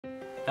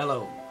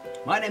Hello,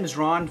 my name is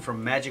Ron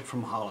from Magic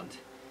from Holland,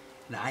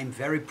 and I'm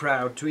very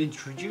proud to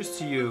introduce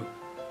to you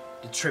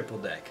the Triple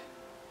Deck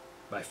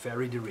by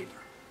Ferry the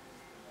Reaper.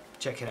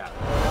 Check it out.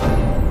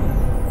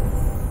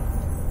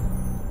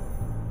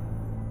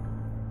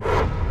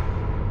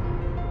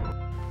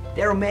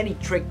 There are many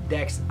trick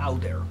decks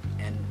out there,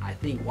 and I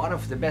think one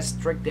of the best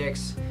trick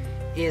decks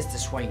is the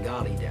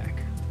Swangali deck.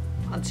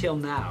 Until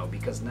now,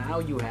 because now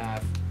you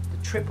have the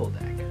Triple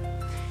Deck.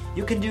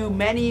 You can do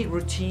many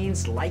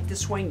routines like the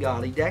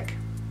Swangali deck.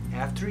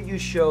 After you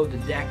show the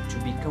deck to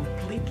be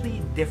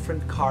completely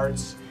different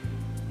cards,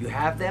 you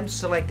have them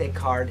select a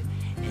card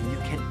and you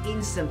can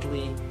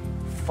instantly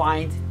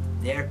find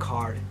their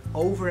card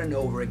over and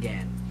over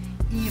again,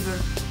 even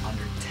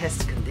under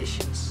test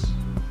conditions.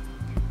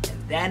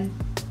 And then,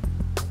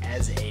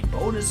 as a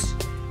bonus,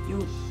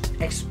 you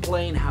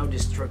explain how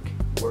this trick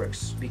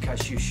works,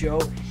 because you show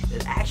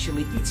that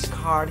actually each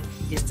card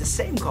is the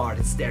same card,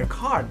 it's their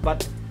card,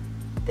 but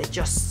they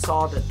just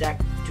saw the deck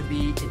to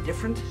be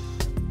different.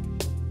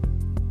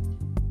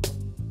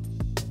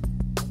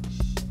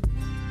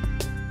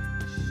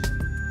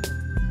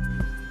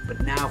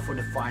 But now for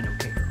the final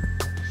kicker.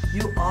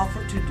 You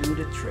offer to do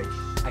the trick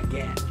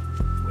again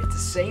with the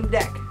same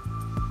deck.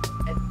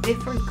 A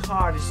different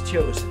card is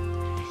chosen,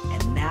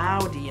 and now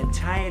the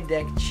entire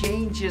deck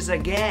changes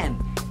again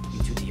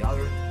into the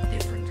other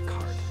different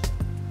card.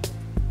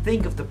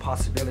 Think of the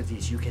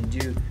possibilities you can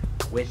do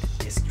with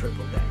this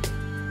triple deck.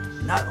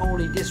 Not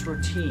only this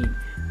routine,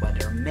 but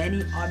there are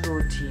many other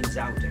routines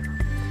out there.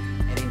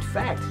 And in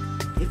fact,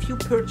 if you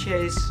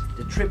purchase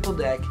the triple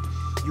deck,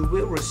 you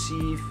will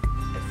receive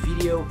a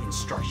video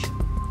instruction,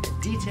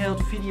 a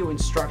detailed video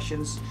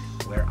instructions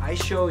where I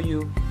show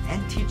you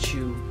and teach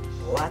you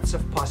lots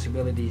of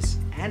possibilities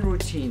and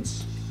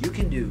routines you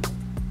can do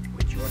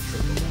with your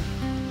triple deck.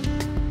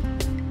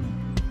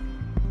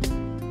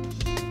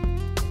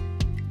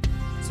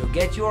 So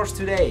get yours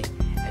today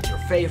at your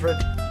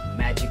favorite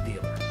Magic dealer.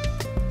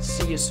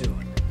 See you soon.